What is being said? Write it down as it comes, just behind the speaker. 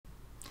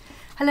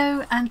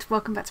Hello and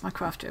welcome back to my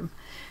craft room.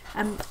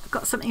 I've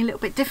got something a little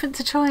bit different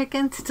to try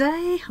again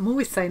today. I'm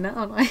always saying that,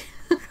 aren't I?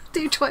 I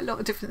do try a lot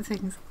of different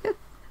things.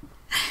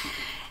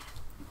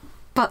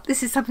 But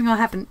this is something I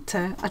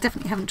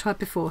definitely haven't tried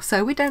before.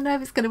 So we don't know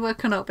if it's going to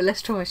work or not, but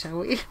let's try, shall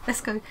we?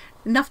 Let's go.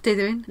 Enough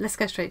dithering, let's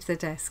go straight to the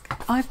desk.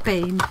 I've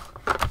been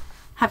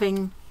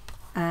having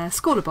a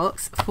Scaller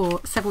box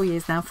for several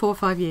years now, 4 or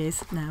 5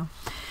 years now.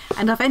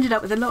 And I've ended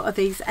up with a lot of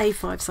these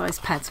A5 size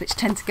pads which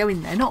tend to go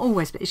in there. Not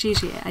always, but it's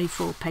usually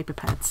A4 paper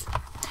pads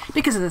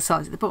because of the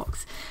size of the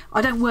box.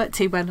 I don't work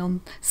too well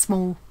on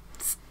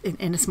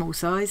in a small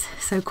size,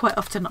 so quite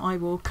often I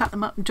will cut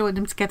them up and join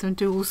them together and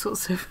do all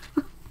sorts of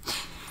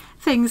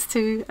things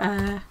to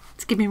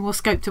give me more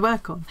scope to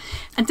work on.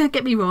 And don't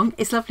get me wrong,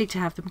 it's lovely to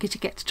have them because you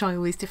get to try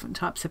all these different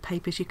types of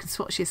papers. You can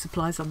swatch your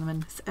supplies on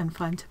them and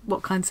find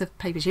what kinds of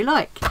papers you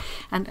like.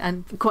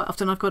 And quite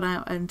often I've gone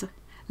out and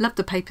loved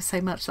the paper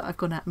so much that I've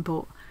gone out and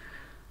bought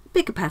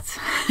bigger pads.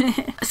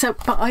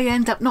 But I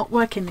end up not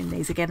working in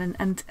these again,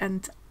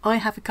 and I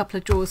have a couple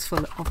of drawers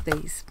full of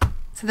these.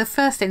 So the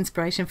first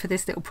inspiration for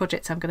this little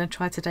project I'm going to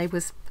try today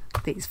was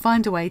these.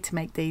 Find a way to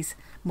make these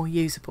more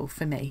usable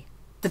for me.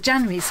 The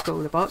January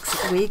Scaller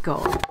box, we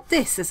got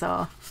this as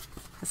our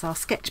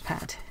sketch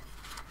pad.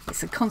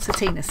 It's a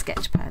concertina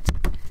sketch pad.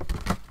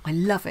 I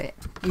love it.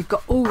 You've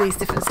got all these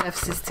different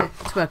surfaces to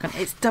work on.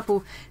 It's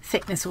double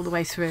thickness all the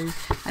way through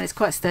and it's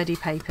quite sturdy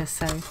paper,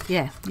 so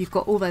yeah, you've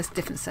got all those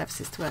different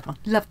surfaces to work on.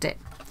 Loved it.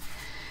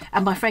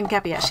 And my friend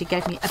Gabby actually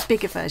gave me a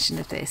bigger version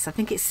of this. I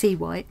think it's sea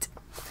white.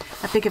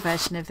 A bigger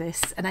version of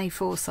this, an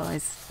A4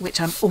 size, which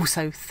I'm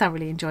also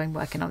thoroughly enjoying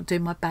working on.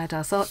 Doing my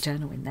badass art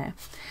journal in there.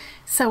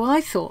 So I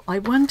thought, I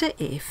wonder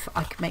if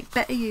I could make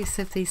better use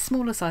of these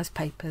smaller size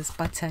papers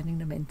by turning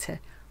them into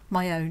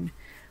my own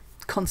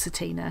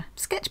concertina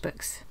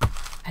sketchbooks.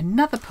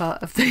 Another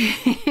part of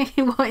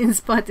what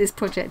inspired this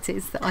project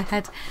is that I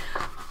had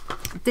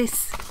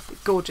this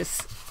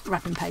gorgeous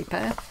wrapping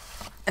paper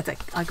that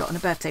I got on a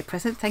birthday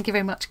present. Thank you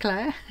very much,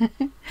 Claire.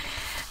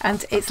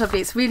 And it's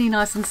lovely. It's really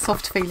nice and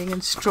soft feeling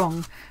and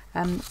strong,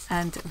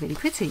 and really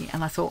pretty.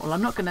 And I thought, well,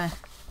 I'm not going to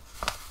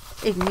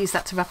even use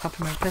that to wrap up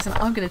a present.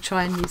 I'm going to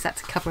try and use that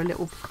to cover a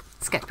little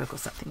sketchbook or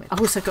something with. I've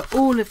also got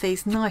all of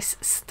these nice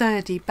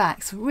sturdy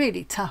backs,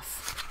 really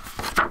tough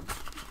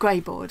grey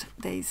board.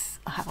 These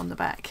I have on the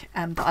back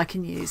that I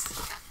can use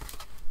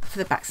for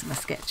the backs of my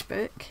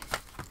sketchbook.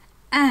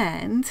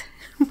 And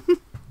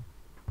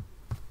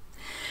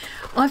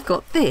I've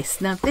got this.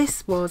 Now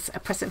this was a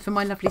present for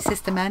my lovely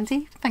sister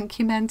Mandy. Thank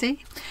you,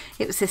 Mandy.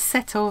 It was a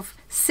set of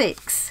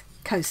 6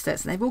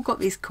 coasters and they've all got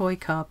these koi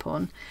carp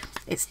on.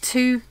 It's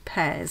 2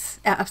 pairs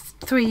out of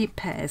 3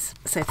 pairs,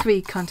 so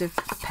 3 kind of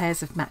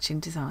pairs of matching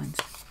designs.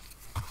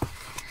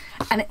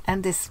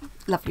 And this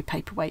lovely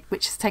paperweight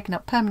which has taken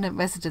up permanent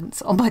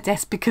residence on my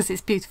desk because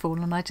it's beautiful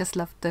and I just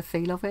love the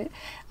feel of it.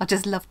 I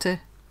just love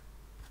to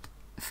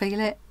feel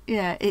it.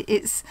 Yeah,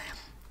 it's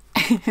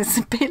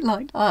a bit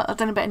like, I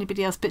don't know about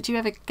anybody else, but do you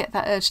ever get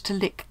that urge to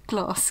lick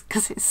glass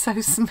because it's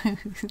so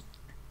smooth?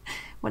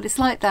 Well, it's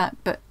like that,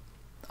 but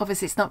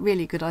obviously it's not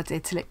really a good idea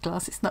to lick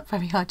glass. It's not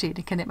very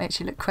hygienic and it makes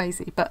you look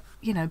crazy, but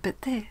you know,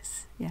 but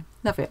this, yeah,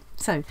 love it.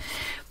 So,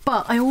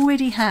 but I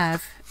already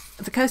have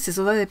the coasters,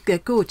 although they're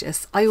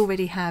gorgeous. I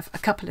already have a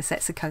couple of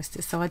sets of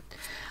coasters, so I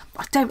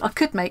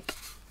could make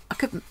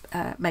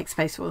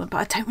space for them, but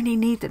I don't really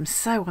need them.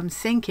 So I'm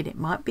thinking it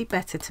might be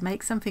better to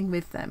make something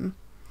with them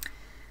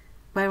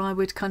where I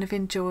would kind of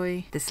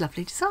enjoy this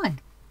lovely design.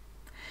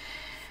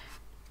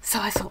 So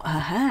I thought,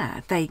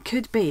 aha, they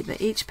could be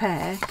that each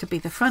pair could be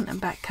the front and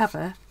back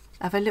cover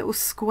of a little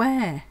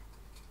square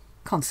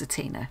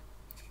concertina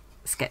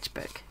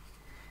sketchbook.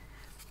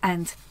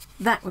 And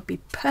that would be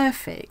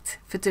perfect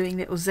for doing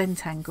little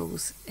Zentangle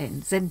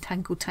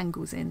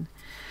tangles in.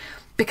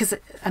 Because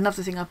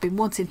another thing I've been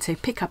wanting to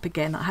pick up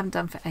again, that I haven't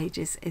done for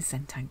ages, is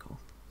Zentangle.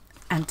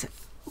 And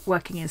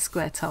working in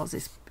square tiles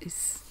is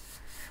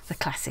the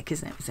classic,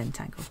 isn't it, with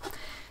Zentangle?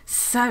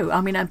 So,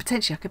 I mean, and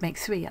potentially I could make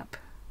 3 up.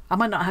 I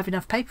might not have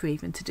enough paper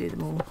even to do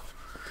them all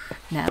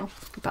now,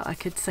 but I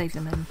could save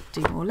them and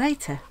do more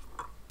later.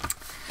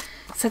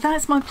 So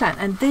that's my plan,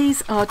 and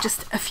these are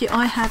just a few.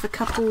 I have a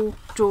couple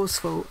drawers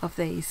full of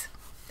these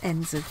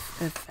ends of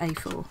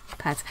A4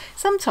 pads.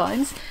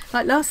 Sometimes,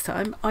 like last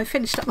time, I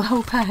finished up the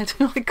whole pad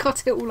and I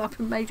got it all up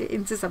and made it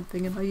into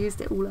something and I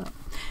used it all up,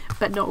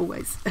 but not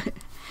always.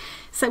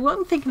 So what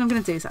I'm thinking I'm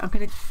going to do is I'm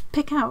going to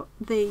pick out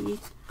the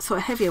sort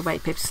of heavier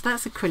weight paper. So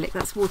that's acrylic,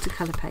 that's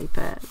watercolour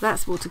paper,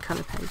 that's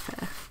watercolour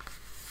paper.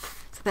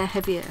 So they're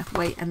heavier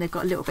weight and they've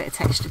got a little bit of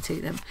texture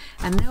to them.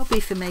 And they'll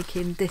be for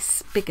making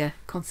this bigger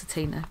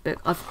concertina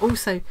book. I've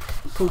also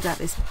pulled out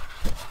this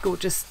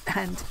gorgeous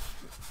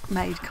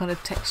handmade kind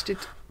of textured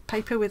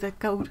paper with a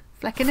gold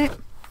fleck in it,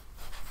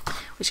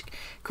 which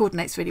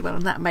coordinates really well,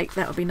 and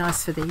that'll be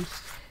nice for the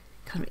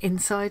kind of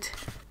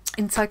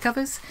inside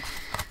covers.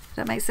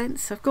 That makes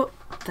sense. So I've got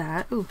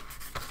that. Oh,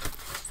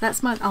 so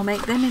that's mine. I'll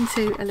make them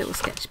into a little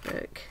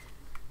sketchbook.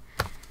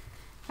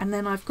 And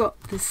then I've got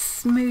the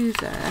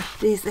smoother.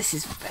 This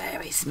is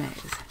very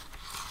smooth.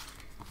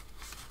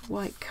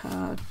 White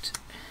card.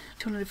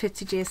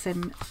 250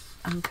 GSM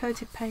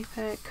uncoated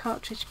paper,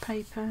 cartridge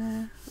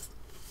paper.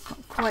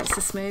 Not quite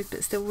so smooth,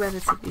 but still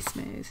relatively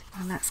smooth,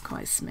 and that's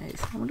quite smooth.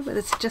 I wonder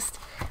whether to just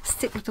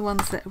stick with the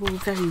ones that are all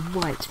very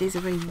white. These are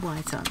very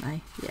white, aren't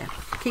they? Yeah,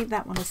 keep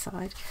that one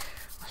aside.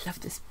 I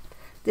love this.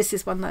 This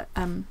is one that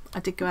I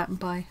did go out and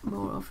buy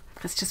more of.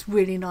 It's just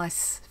really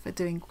nice for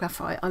doing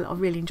graphite. I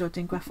really enjoyed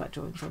doing graphite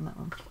drawings on that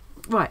one.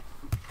 Right.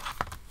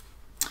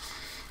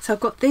 So I've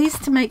got these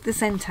to make the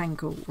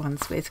Zentangle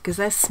ones with, because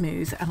they're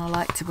smooth, and I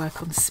like to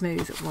work on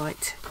smooth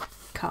white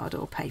card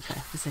or paper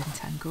for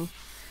Zentangle.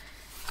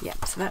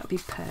 Yep, so that would be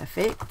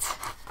perfect.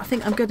 I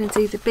think I'm going to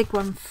do the big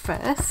one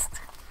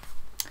first.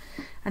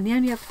 And the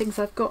only other things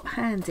I've got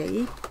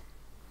handy,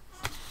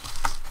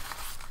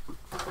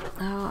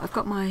 I've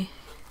got my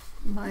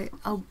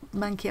old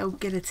manky old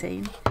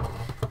guillotine.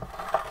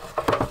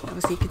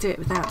 Obviously you could do it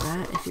without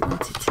that if you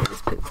wanted to.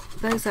 Let's put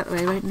those out of the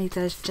way, I won't need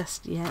those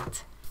just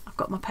yet. I've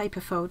got my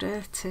paper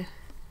folder to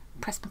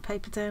press my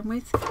paper down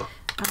with.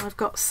 And I've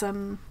got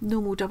some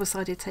normal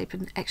double-sided tape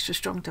and extra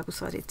strong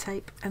double-sided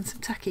tape and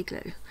some tacky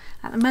glue.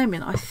 At the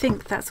moment I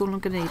think that's all I'm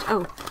going to need.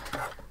 Oh,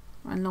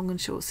 and long and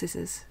short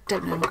scissors.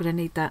 Don't know I'm going to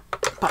need that,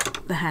 but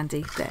they're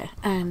handy there.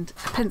 And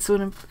a pencil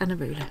and a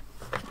ruler,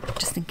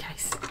 just in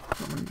case.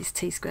 Got one of these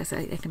T-squares,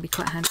 they can be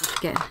quite handy to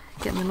get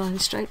the line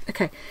straight.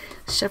 Okay,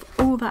 shove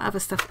all that other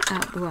stuff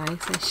out of the way.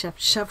 So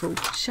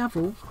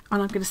shovel.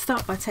 And I'm going to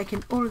start by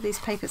taking all of these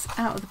papers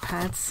out of the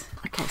pads.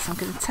 Okay, so I'm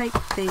going to take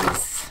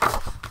these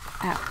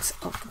out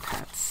of the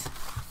pads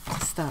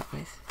to start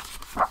with.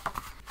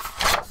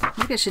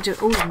 Maybe I should do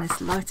it all in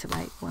this lighter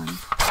weight one.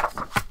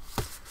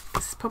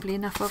 There's probably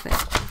enough of it.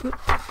 Whoop.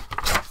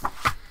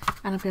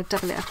 And I'm going to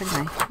double it up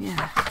anyway.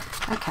 Yeah.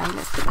 Okay,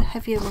 let's put the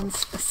heavier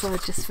ones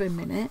aside just for a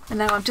minute. And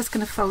now I'm just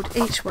going to fold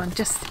each one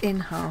just in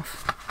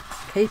half.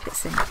 Keep it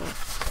simple.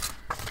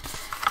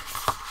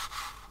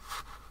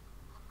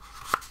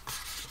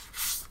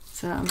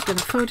 So I'm going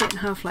to fold it in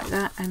half like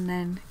that, and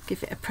then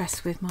give it a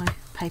press with my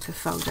paper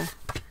folder.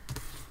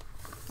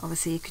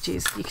 Obviously you could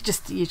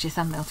just use your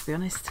thumbnail, to be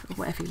honest, or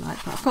whatever you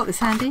like, but I've got this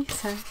handy,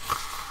 so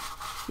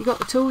you got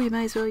the tool, you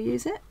may as well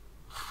use it.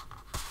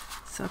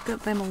 So I've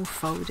got them all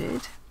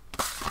folded.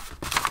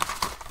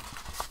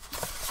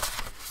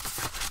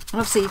 And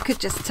obviously you could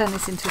just turn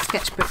this into a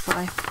sketchbook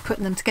by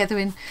putting them together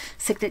in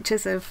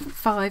signatures of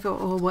 5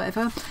 or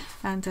whatever,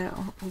 and or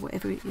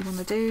whatever you want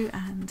to do,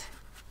 and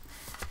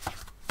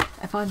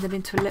bind them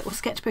into a little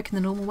sketchbook in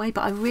the normal way.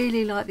 But I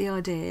really like the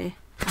idea.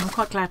 I'm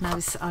quite glad now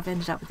I've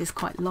ended up with this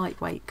quite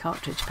lightweight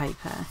cartridge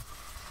paper.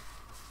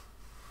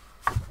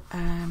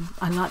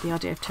 I like the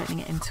idea of turning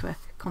it into a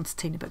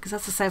concertina book, because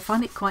as I say, I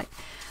find it quite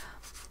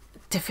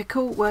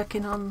difficult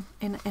working on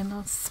in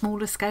a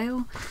smaller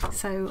scale.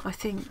 So I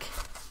think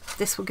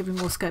this will give me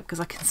more scope because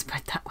I can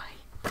spread that way.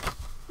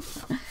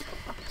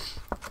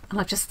 And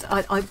I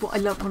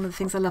love, one of the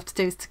things I love to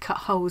do is to cut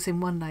holes in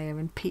one layer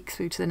and peek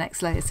through to the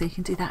next layer, so you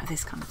can do that with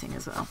this kind of thing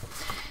as well.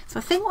 So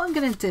I think what I'm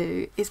going to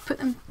do is put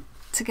them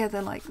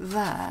together like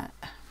that,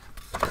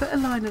 put a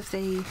line of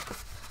the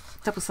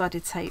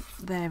double-sided tape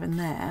there and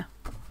there,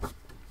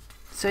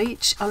 so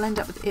each I'll end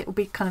up with, it will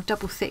be kind of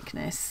double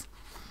thickness,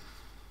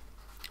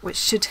 which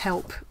should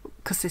help,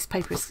 because this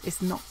paper is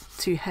not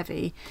too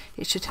heavy,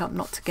 it should help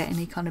not to get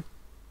any kind of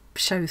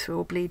show through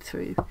or bleed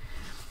through.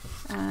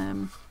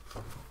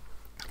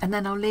 And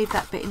then I'll leave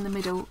that bit in the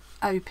middle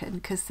open,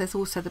 because there's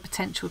also the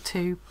potential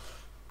to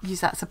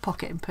use that as a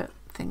pocket and put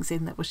things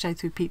in that will show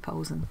through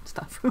peepholes and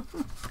stuff.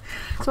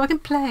 So I can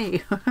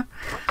play.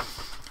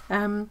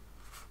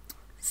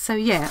 So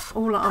yeah,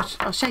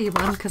 I'll show you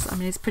one, because I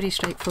mean it's pretty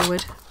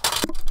straightforward.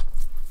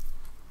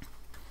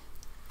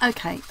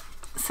 Okay,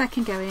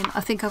 second go in,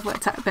 I think I've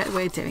worked out a better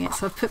way of doing it.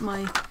 So I've put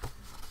my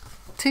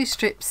 2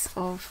 strips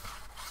of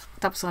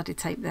double-sided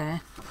tape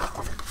there.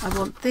 I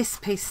want this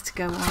piece to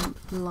go on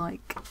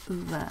like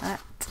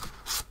that.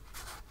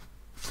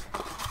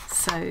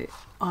 So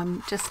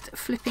I'm just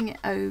flipping it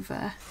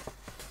over,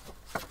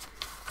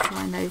 so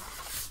I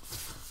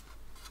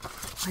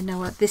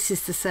know this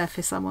is the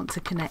surface I want to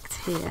connect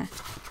here.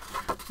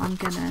 I'm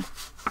gonna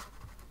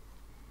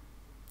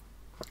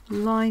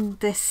line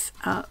this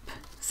up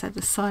so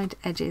the side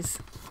edges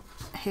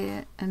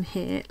here and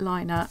here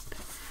line up.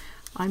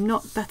 I'm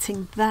not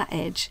butting that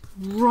edge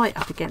right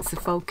up against the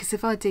fold, because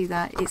if I do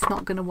that, it's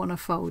not going to want to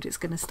fold, it's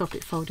going to stop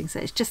it folding. So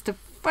it's just a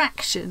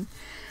fraction,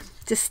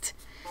 just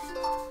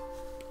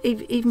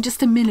even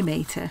just a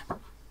millimetre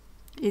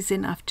is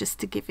enough, just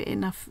to give it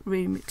enough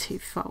room to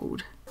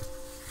fold.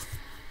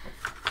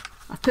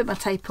 I've put my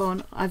tape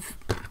on, I've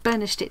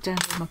burnished it down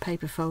with my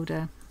paper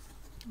folder.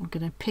 I'm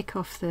going to pick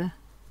off the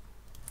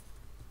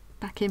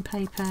backing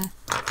paper.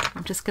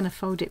 I'm just going to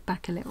fold it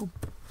back a little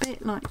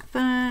bit like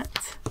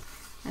that.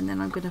 And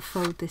then I'm going to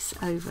fold this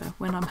over.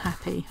 When I'm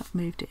happy, I've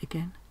moved it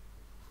again.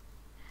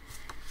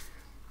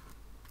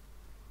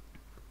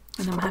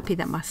 And I'm happy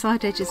that my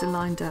side edges are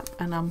lined up,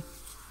 and I'm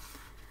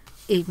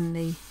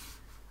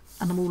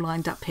all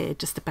lined up here,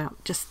 just about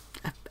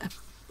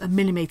a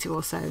millimetre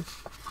or so.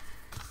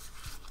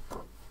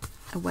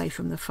 away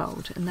from the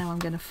fold. And now I'm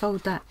going to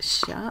fold that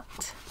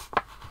shut.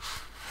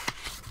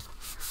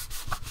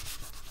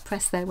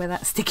 Press there where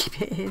that sticky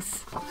bit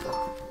is.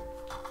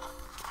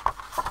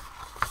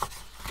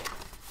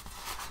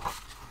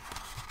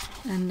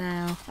 And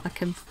now I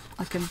can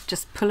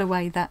just pull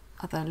away that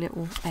other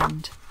little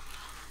end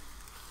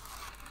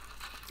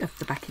of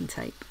the backing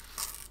tape.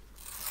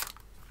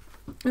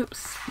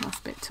 Oops,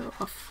 last bit tore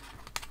off.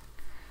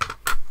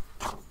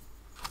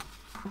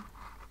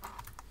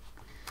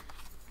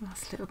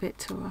 Last little bit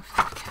tore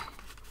off. Okay.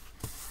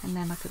 And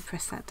then I could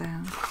press that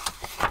down.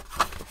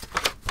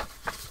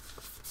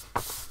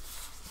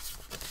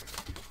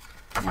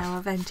 Now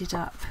I've ended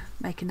up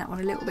making that one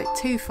a little bit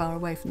too far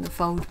away from the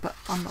fold, but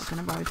I'm not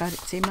going to worry about it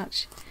too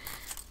much.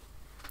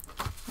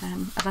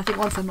 And I think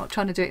once I'm not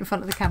trying to do it in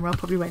front of the camera, I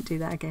probably won't do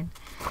that again.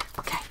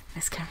 Okay,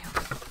 let's carry on.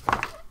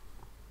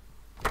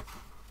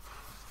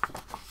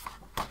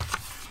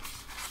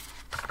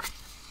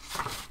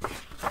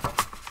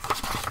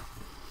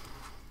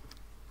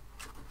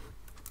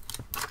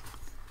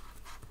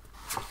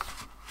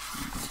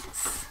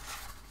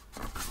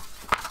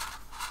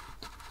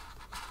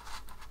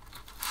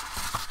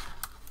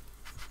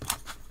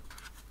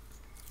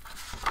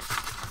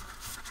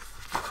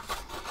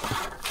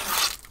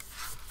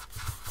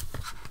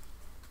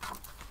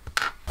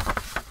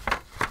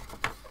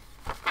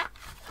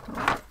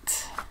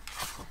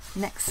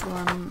 Next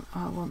one,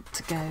 I want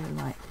to go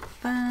like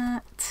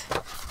that.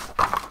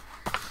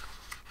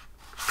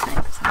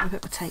 Okay, so I'm going to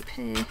put my tape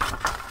here.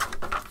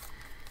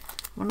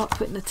 We're not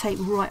putting the tape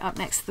right up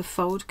next to the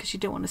fold because you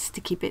don't want a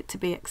sticky bit to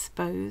be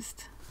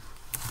exposed,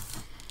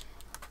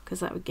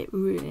 because that would get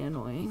really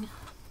annoying.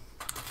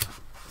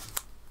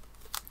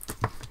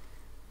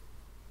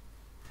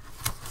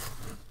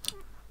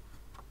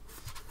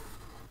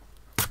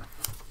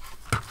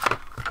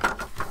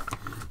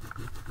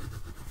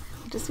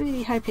 Just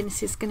really hoping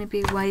this is going to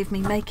be a way of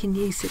me making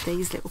use of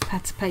these little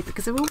pads of paper,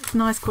 because they're always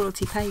nice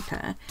quality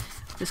paper.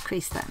 I've just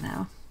creased that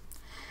now.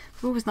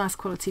 They're always nice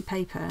quality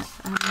paper,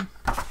 and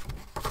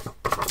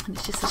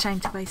it's just a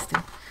shame to waste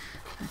them.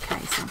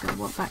 Okay, so I'm going to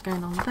want that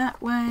going on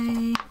that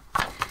way.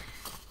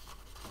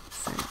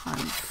 So I'm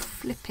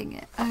flipping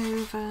it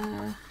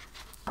over.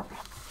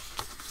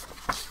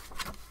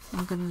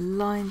 I'm going to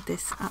line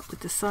this up with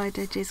the side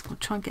edges. I'll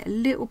try and get a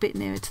little bit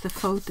nearer to the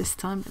fold this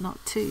time, but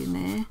not too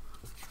near.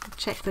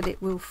 Check that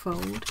it will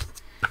fold.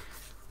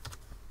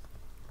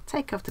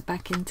 Take off the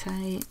backing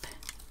tape.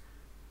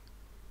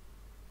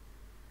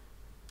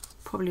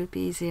 Probably would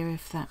be easier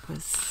if that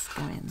was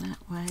going that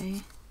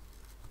way.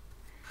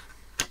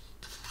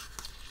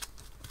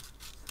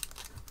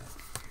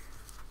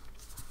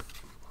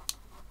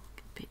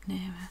 A bit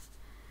nearer.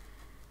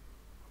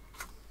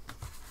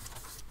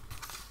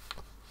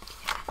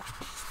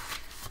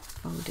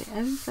 Fold it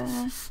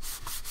over.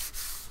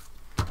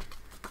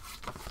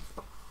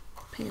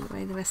 Peel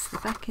away the rest of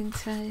the backing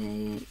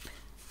tape.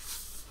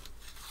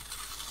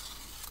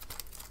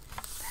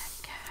 There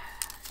we go.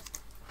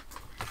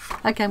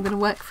 Okay, I'm going to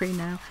work free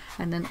now,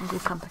 and then I will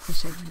come back and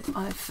show you.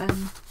 I've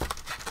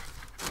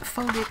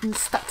folded and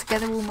stuck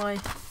together all my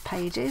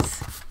pages,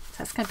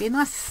 so it's going to be a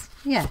nice,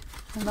 yeah,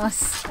 a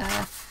nice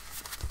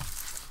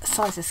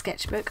size of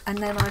sketchbook. And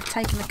then I've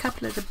taken a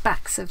couple of the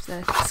backs of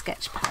the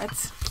sketch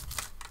pads,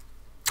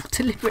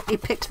 deliberately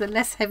picked the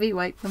less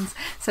heavyweight ones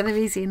so they're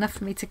easy enough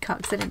for me to cut,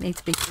 because they don't need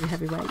to be too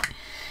heavyweight.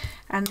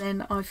 And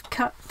then I've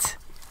cut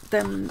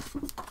them,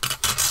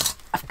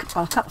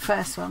 I'll cut the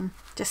first one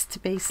just to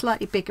be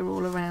slightly bigger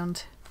all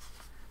around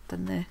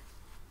than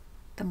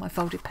my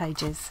folded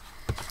pages.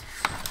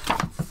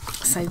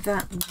 So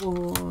that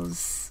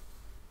was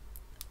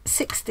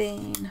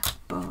 16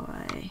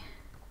 by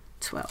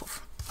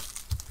 12.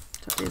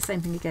 So I'll do the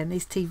same thing again.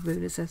 These T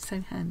rulers are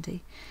so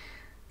handy.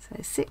 So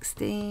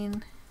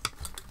 16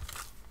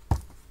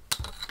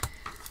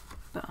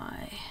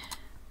 by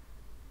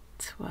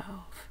 12.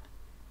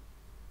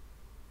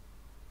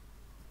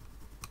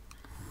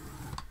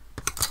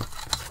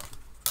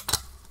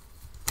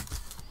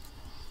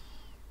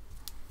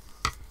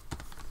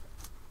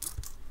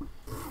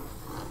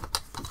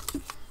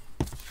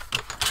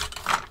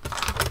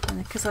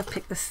 And because I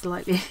picked the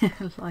slightly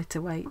lighter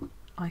weight,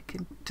 I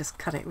can just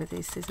cut it with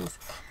these scissors.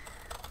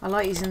 I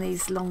like using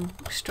these long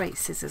straight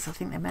scissors. I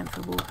think they're meant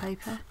for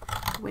wallpaper.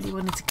 When you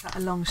wanted to cut a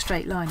long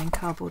straight line in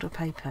cardboard or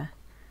paper,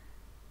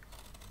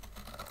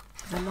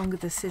 the longer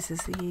the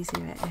scissors, the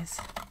easier it is.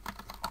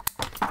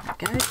 There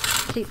we go.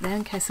 Keep them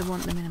in case I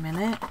want them in a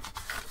minute.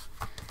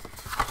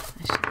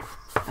 They should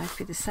both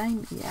be the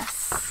same.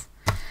 Yes.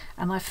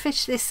 And I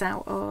fished this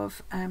out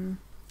of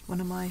one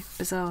of my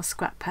Bazaar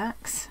scrap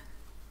packs,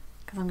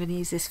 because I'm going to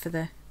use this for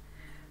the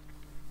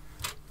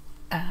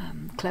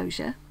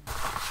closure.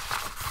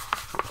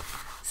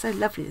 So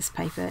lovely, this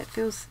paper. It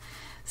feels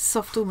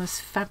soft,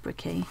 almost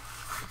fabricy.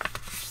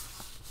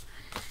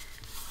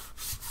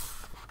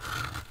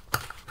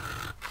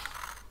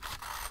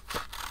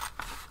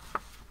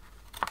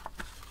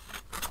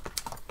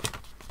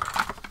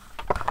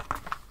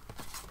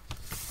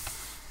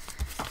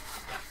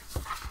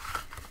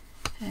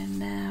 And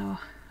now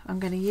I'm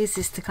going to use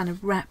this to kind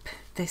of wrap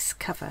this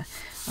cover.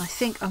 I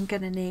think I'm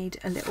going to need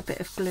a little bit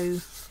of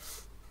glue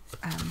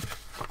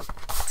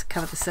to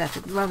cover the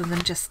surface, rather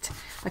than just,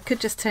 I could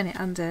just turn it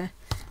under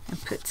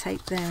and put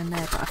tape there and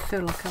there, but I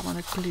feel like I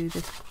want to glue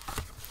the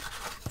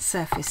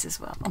surface as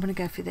well. I'm going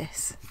to go for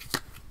this.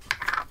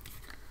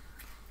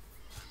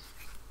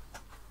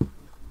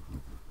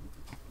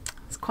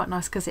 It's quite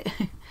nice because it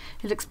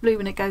it looks blue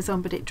when it goes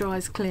on, but it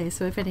dries clear,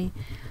 so if any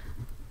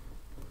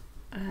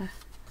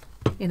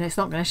you know, it's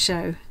not going to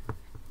show.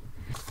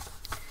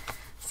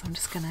 So I'm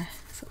just going to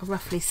sort of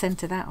roughly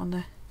centre that on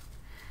the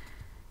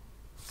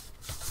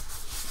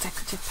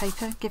decorative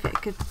paper, give it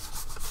a good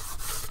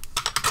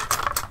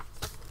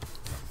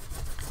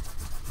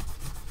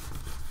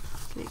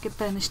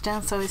burnish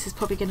down. So this is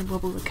probably going to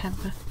wobble the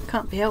camera,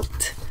 can't be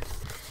helped.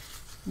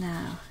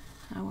 Now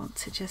I want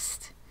to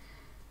just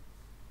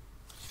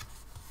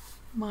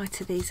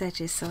mitre these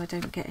edges so I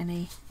don't get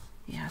any,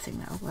 yeah, I think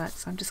that'll work.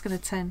 So I'm just going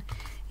to turn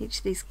each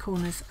of these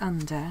corners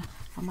under.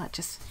 I might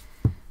just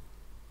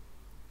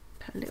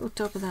put a little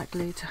dab of that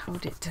glue to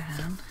hold it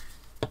down.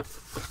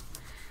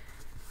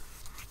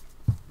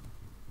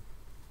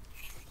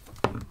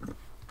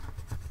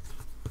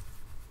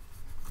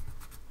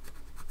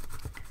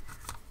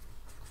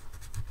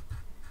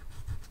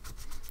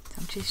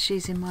 I'm just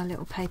using my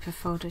little paper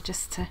folder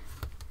just to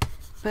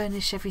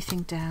burnish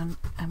everything down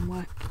and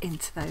work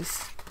into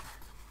those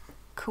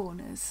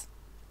corners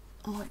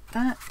like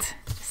that,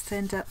 just to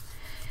end up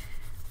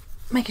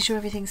making sure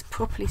everything's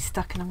properly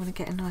stuck, and I'm going to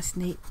get a nice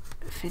neat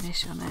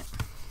finish on it.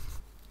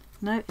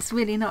 No, it's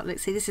really not. Look,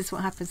 see, this is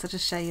what happens. I'll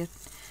just show you.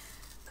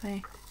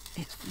 See,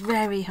 it's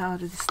very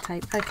hard with this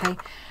tape. Okay,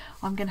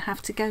 I'm going to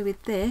have to go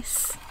with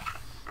this.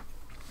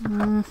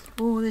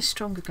 Oh, this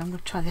stronger glue. I'm going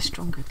to try this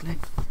stronger glue.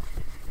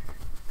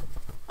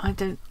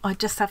 I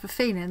just have a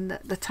feeling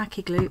that the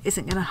tacky glue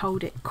isn't going to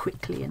hold it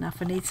quickly enough.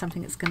 I need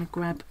something that's going to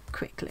grab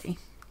quickly.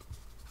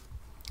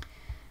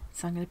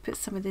 So I'm going to put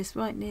some of this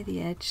right near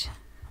the edge,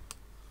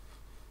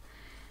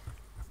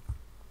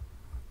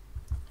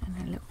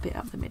 and a little bit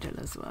up the middle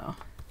as well.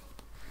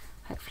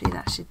 Hopefully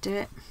that should do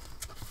it.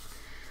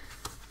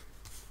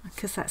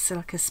 Because that's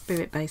like a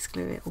spirit based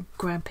glue, it will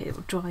grab it, it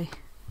will dry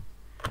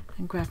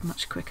and grab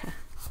much quicker.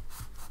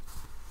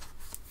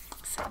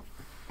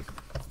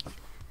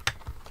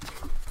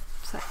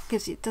 So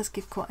it does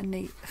give quite a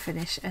neat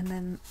finish, and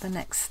then the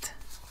next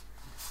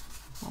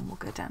one will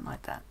go down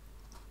like that.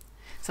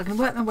 So I can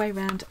work my way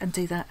around and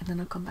do that, and then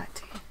I'll come back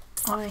to you.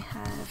 I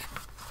have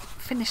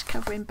finished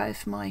covering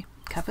both my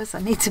covers.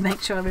 I need to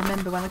make sure I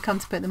remember when I come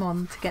to put them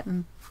on to get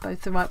them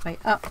both the right way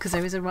up, because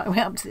there is a right way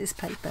up to this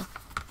paper.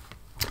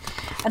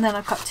 And then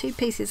I've cut two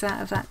pieces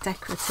out of that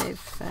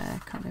decorative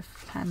kind of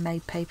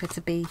handmade paper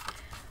to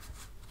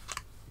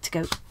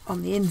go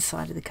on the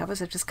inside of the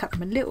covers. I've just cut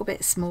them a little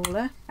bit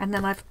smaller, and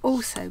then I've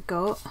also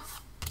got,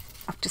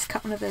 I've just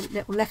cut one of the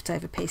little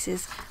leftover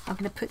pieces. I'm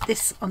going to put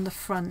this on the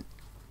front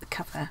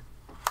cover,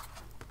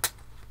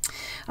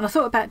 and I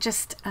thought about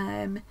just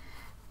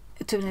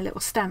doing a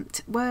little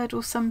stamped word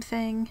or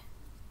something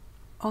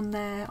on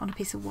there on a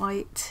piece of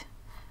white,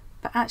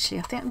 but actually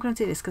I think I'm going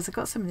to do this because I've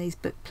got some of these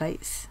book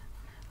plates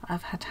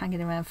I've had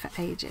hanging around for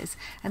ages,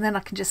 and then I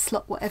can just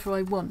slot whatever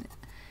I want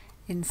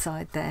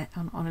inside there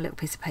on a little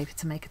piece of paper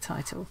to make a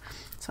title.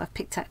 So I've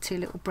picked out two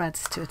little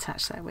brads to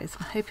attach that with.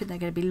 I'm hoping they're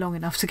going to be long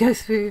enough to go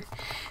through.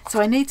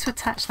 So I need to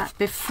attach that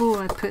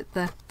before I put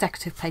the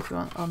decorative paper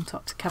on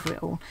top to cover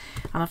it all.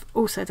 And I've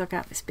also dug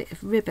out this bit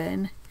of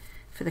ribbon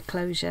for the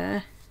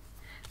closure,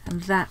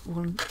 and that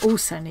will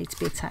also need to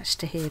be attached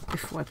to here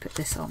before I put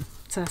this on.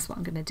 So that's what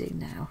I'm going to do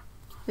now.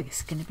 I think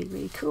it's going to be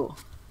really cool.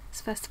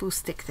 So first of all,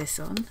 stick this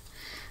on.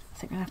 I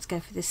think I'm going to have to go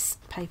for this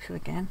paper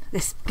again,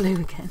 this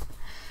glue again.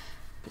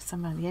 Put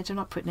some around the edge. I'm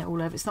not putting it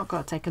all over. It's not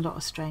got to take a lot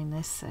of strain,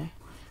 this, so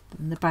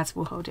and the brads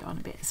will hold it on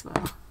a bit as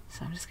well.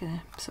 So I'm just going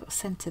to sort of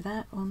centre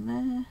that on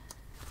there,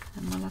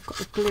 and when I've got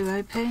the glue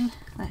open,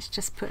 let's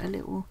just put a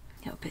little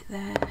bit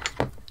there.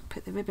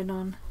 Put the ribbon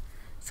on.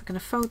 So I'm going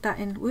to fold that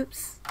in.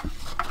 Whoops!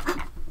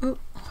 Oh,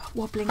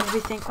 wobbling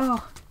everything.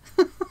 Oh,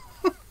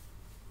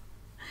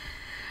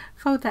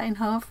 fold that in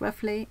half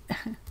roughly.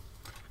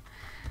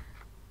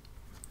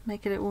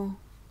 Make a little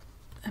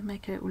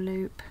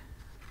loop.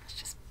 Let's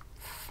just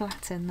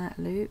flatten that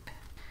loop,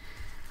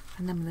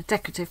 and then when the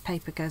decorative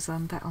paper goes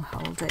on, that'll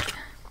hold it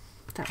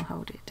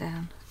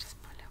down. Just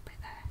put a little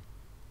bit there.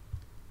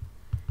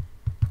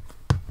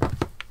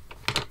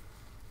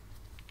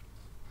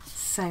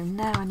 So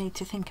now I need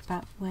to think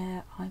about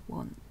where I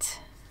want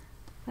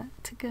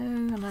that to go,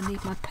 and I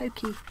need my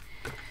pokey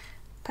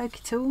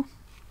tool.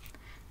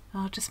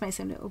 I'll just make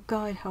some little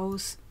guide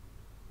holes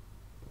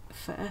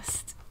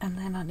first, and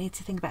then I need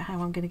to think about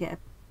how I'm going to get a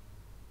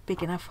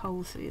big enough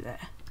hole through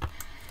there.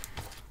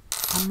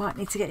 I might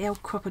need to get the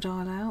old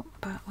crocodile out,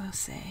 but we'll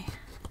see.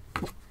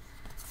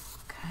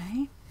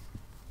 Okay.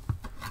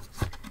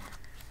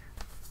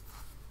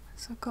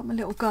 So I've got my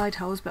little guide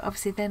holes, but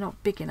obviously they're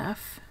not big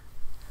enough.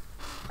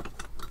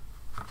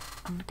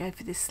 I'm going to go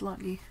for this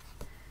slightly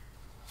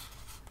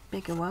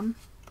bigger one.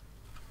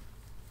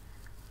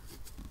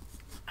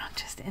 And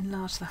just to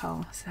enlarge the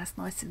hole, so that's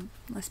nice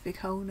big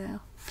hole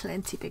now,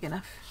 plenty big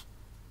enough.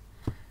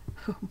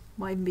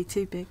 Might even be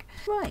too big.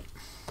 Right,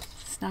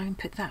 so now I can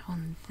put that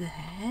on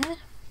there,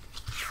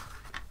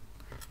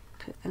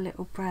 put the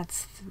little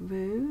brads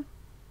through.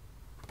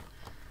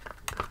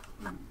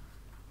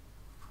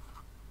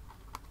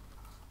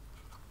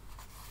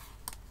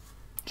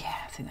 Yeah,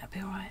 I think that'd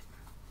be alright.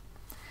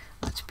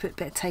 I'll have to put a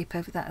bit of tape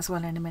over that as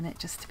well in a minute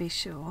just to be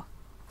sure.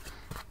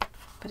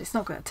 But it's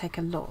not going to take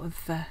a lot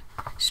of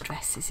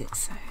stress, is it?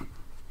 So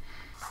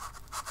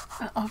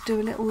I'll do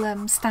a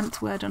little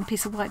stamped word on a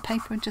piece of white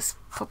paper and just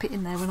pop it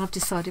in there when I've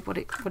decided what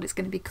it's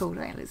going to be called.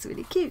 It looks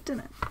really cute,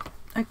 doesn't it?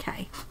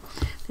 Okay,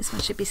 this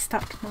one should be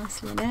stuck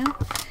nicely now.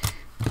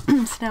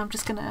 So now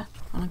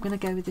I'm going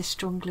to go with this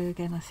strong glue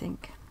again, I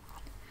think,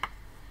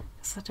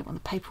 because I don't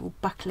want the paper all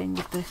buckling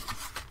with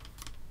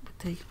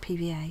the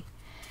PVA.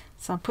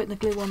 So I'm putting the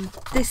glue on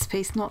this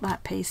piece, not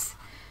that piece.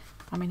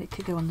 I mean, it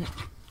could go on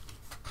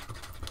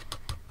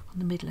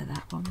the middle of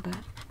that one, but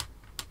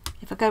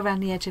if I go around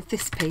the edge of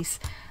this piece,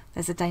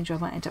 there's a danger I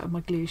might end up with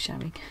my glue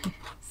showing.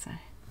 So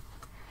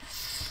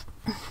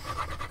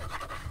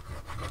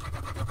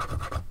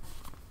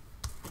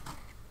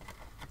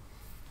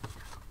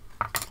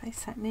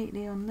place that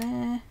neatly on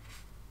there.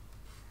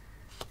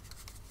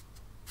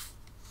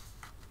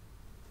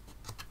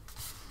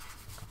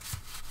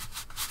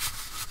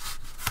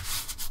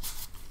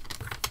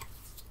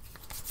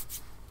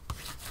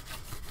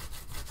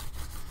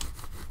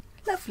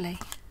 Lovely.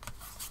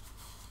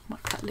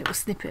 Might cut a little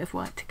snippet of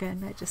white to go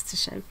in there just to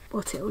show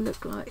what it will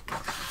look like.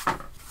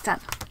 Done.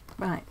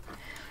 Right.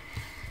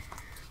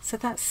 So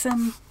that's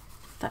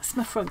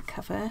my front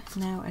cover.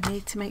 Now I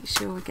need to make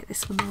sure I get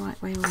this one the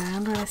right way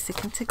around when I stick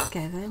them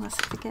together.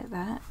 Mustn't forget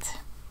that.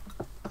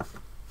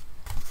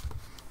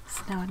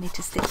 So now I need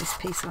to stick this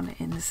piece on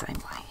it in the same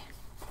way.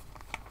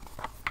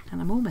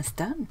 And I'm almost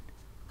done.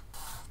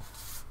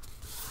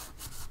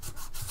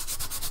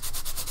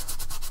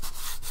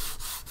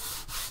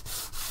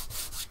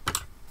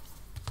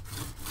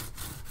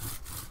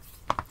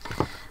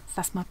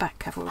 That's my back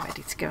cover all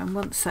ready to go, and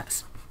once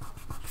that's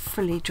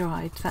fully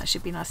dried, that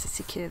should be nice and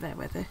secure there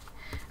where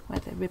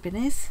the ribbon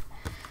is.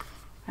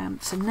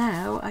 So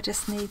now I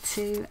just need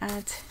to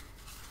add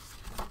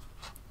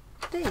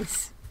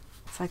this.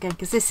 So again,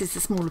 because this is the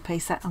smaller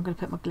piece, that I'm going to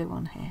put my glue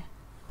on here,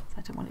 so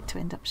I don't want it to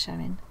end up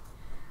showing.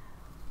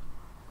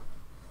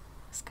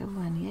 Let's go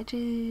around the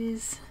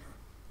edges.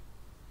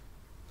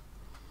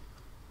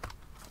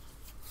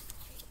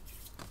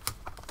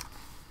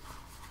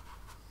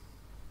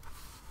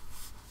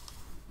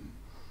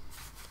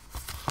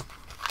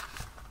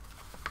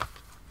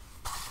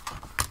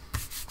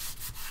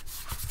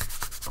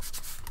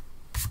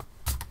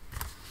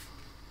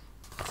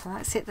 So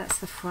that's it, that's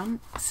the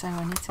front. So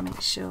I need to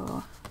make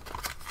sure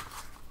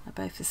they're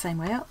both the same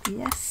way up.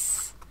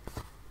 Yes.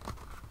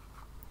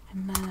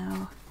 And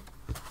now,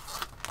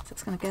 so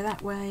it's going to go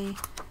that way,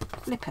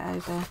 flip it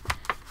over,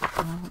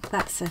 and I want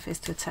that surface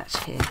to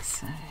attach here.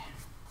 So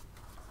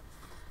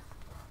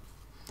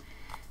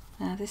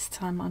now this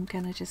time I'm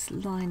going to just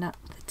line up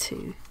the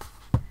two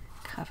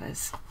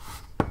covers.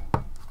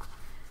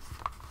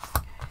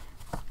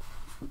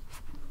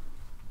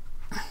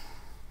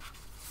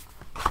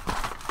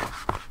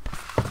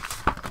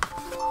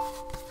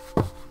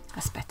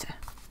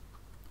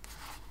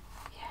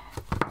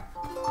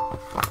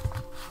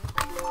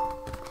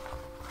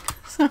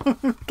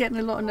 Getting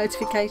a lot of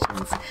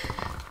notifications.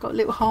 Got a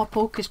little harp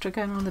orchestra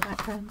going on in the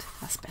background.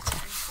 That's better.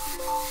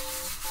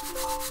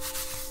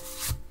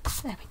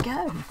 There we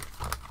go.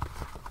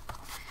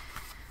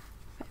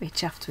 Very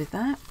chuffed with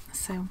that.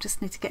 So I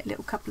just need to get a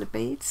little couple of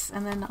beads,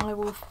 and then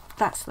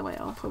that's the way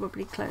I'll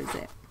probably close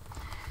it.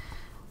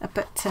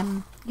 But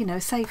you know,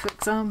 say for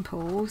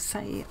example,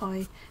 say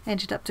I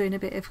ended up doing a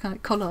bit of kind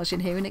of collage in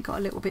here and it got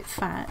a little bit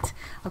fat,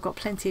 I've got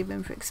plenty of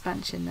room for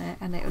expansion there,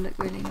 and it will look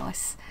really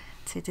nice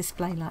to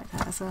display like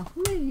that as well.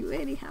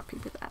 Really happy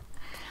with that.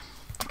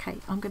 Okay,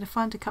 I'm going to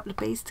find a couple of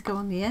beads to go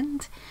on the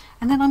end,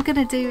 and then I'm going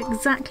to do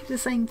exactly the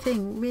same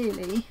thing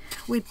really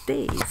with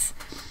these.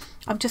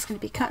 I'm just going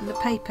to be cutting the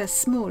paper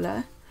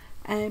smaller.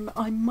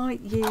 I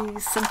might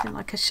use something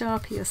like a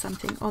Sharpie or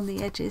something on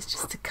the edges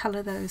just to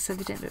colour those so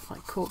they don't look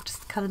like cork,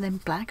 just colour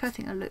them black. I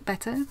think they'll look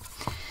better.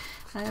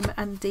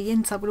 And the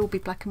inside will all be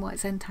black and white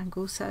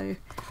Zentangle, so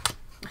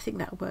I think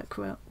that'll work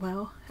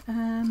well.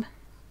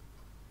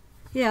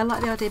 Yeah, I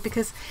like the idea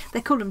because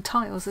they call them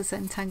tiles as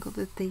Zentangle,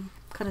 the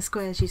kind of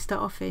squares you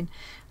start off in.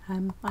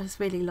 I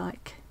just really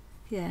like,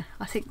 yeah,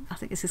 I think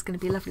this is going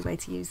to be a lovely way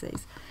to use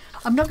these.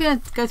 I'm not going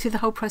to go through the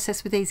whole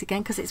process with these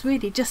again because it's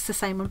really just the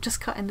same. I'm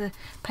just cutting the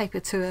paper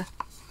to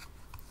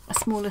a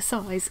smaller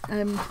size.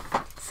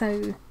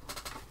 So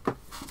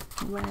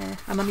where,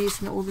 and I'm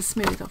using all the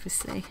smooth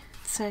obviously.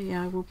 So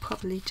yeah, I will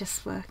probably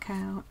just work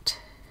out.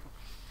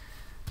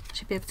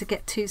 Should be able to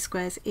get 2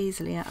 squares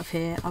easily out of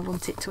here. I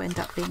want it to end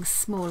up being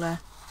smaller,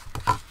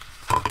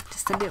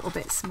 just a little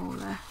bit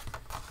smaller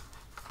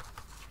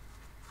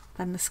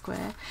than the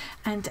square.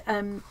 And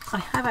I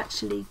have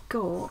actually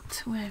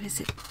got, where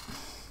is it?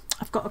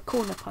 I've got a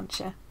corner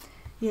puncher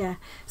Yeah,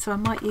 so I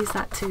might use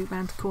that to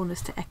round the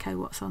corners to echo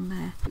what's on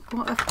there.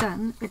 What I've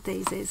done with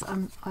these is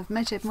I've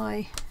measured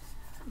my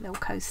little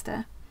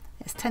coaster.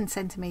 It's 10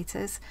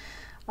 centimetres.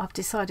 I've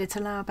decided to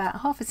allow about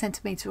 ½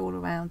 centimetre all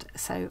around,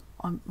 so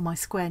my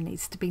square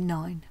needs to be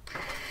 9.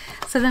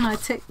 So then I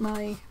took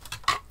my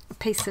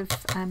piece of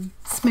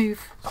smooth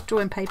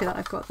drawing paper that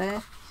I've got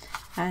there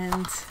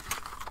and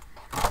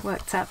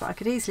worked out that I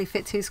could easily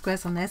fit 2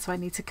 squares on there, so I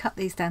need to cut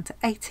these down to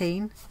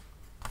 18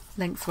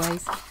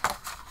 lengthways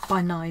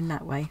by 9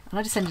 that way, and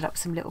I just ended up with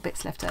some little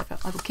bits left over.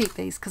 I will keep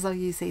these because I'll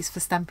use these for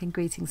stamping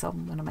greetings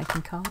on when I'm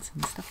making cards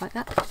and stuff like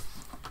that.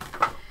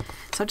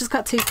 So I've just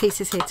got 2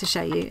 pieces here to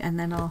show you, and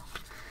then I'll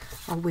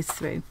whiz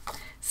through.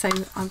 So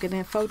I'm going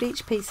to fold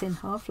each piece in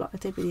half like I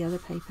did with the other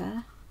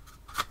paper.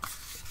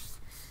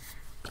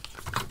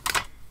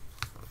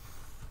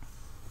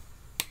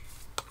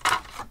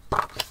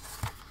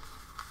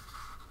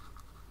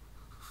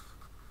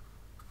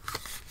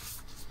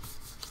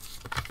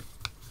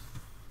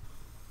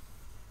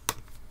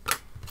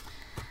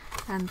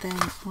 And then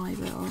I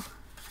will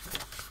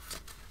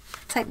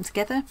tape them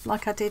together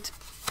like I did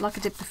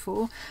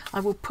before.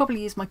 I will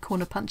probably use my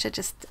corner puncher,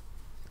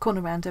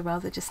 corner rounder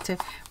rather, just to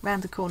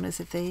round the corners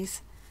of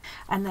these.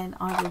 And then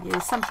I will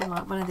use something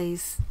like one of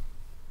these,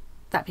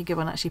 that'd be a good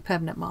one actually,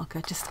 permanent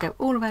marker, just to go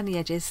all around the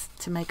edges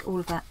to make all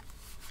of that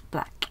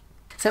black.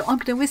 So I'm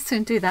going to whiz through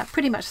and do that,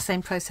 pretty much the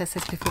same process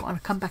as before, and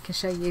I'll come back and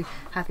show you,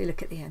 have a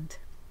look at the end.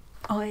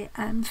 I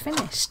am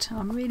finished.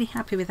 I'm really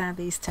happy with how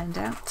these turned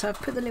out. So I've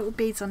put the little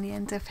beads on the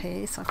end of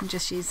here, so I can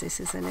just use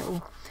this as a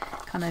little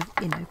kind of,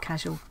 you know,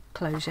 casual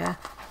closure.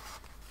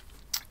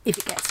 If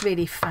it gets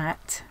really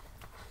fat,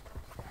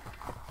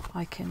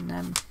 I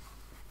can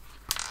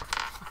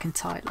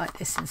tie it like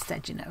this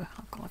instead. You know,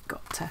 I've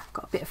got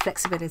a bit of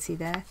flexibility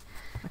there.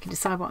 I can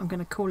decide what I'm going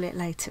to call it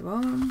later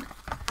on,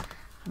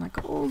 and I've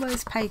got all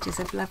those pages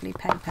of lovely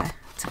paper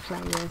to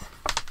play with.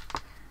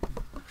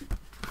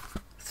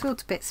 Thrilled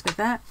to bits with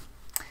that.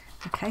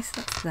 Okay, so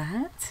that's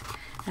that,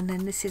 and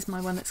then this is my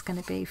one that's going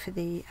to be for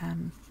the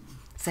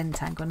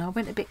Zentangle. Now I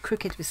went a bit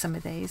crooked with some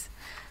of these,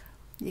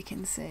 you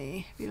can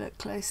see if you look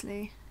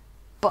closely,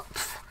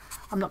 but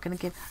I'm not going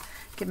to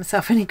give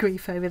myself any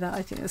grief over that.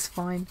 I think that's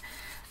fine.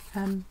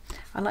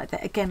 I like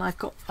that. Again, I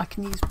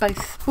can use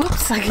both.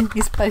 Whoops! I can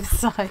use both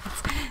sides,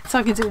 so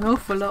I can do an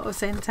awful lot of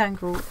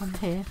Zentangle on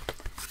here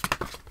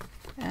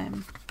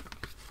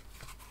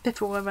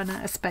before I run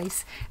out of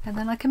space, and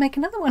then I can make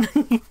another one.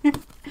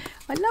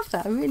 I love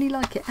that. I really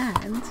like it,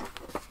 and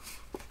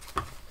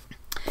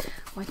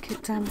I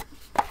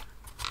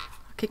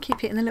could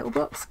keep it in a little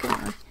box, couldn't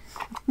I?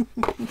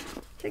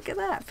 Look at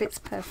that, fits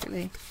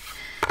perfectly.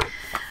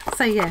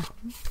 So yeah,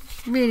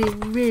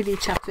 really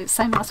chuffed. It's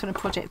so nice when a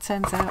project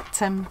turns out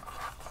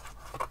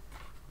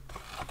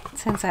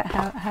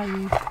how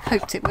you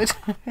hoped it would.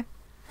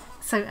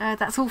 So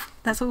that's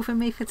all from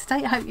me for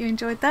today. I hope you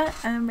enjoyed that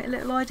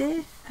little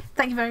idea.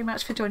 Thank you very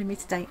much for joining me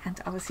today,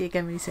 and I will see you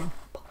again really soon.